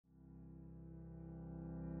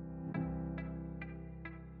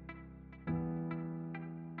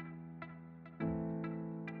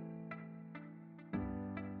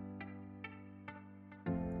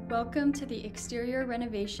Welcome to the exterior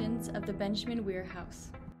renovations of the Benjamin Wier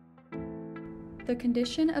House. The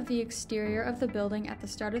condition of the exterior of the building at the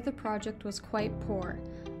start of the project was quite poor.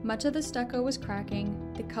 Much of the stucco was cracking,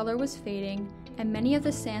 the color was fading, and many of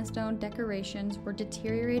the sandstone decorations were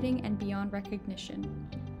deteriorating and beyond recognition.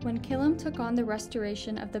 When Killam took on the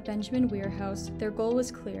restoration of the Benjamin Wier House, their goal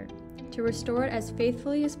was clear: to restore it as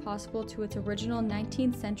faithfully as possible to its original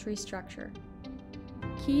 19th century structure.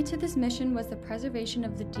 Key to this mission was the preservation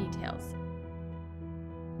of the details,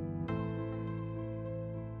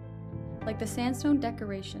 like the sandstone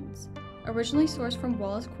decorations. Originally sourced from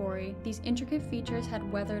Wallace Quarry, these intricate features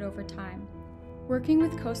had weathered over time. Working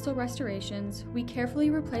with coastal restorations, we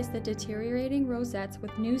carefully replaced the deteriorating rosettes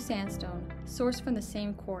with new sandstone, sourced from the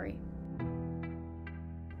same quarry.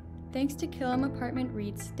 Thanks to Killam Apartment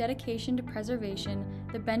REIT's dedication to preservation,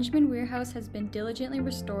 the Benjamin Wier House has been diligently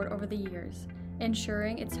restored over the years,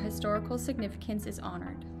 ensuring its historical significance is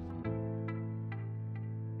honored.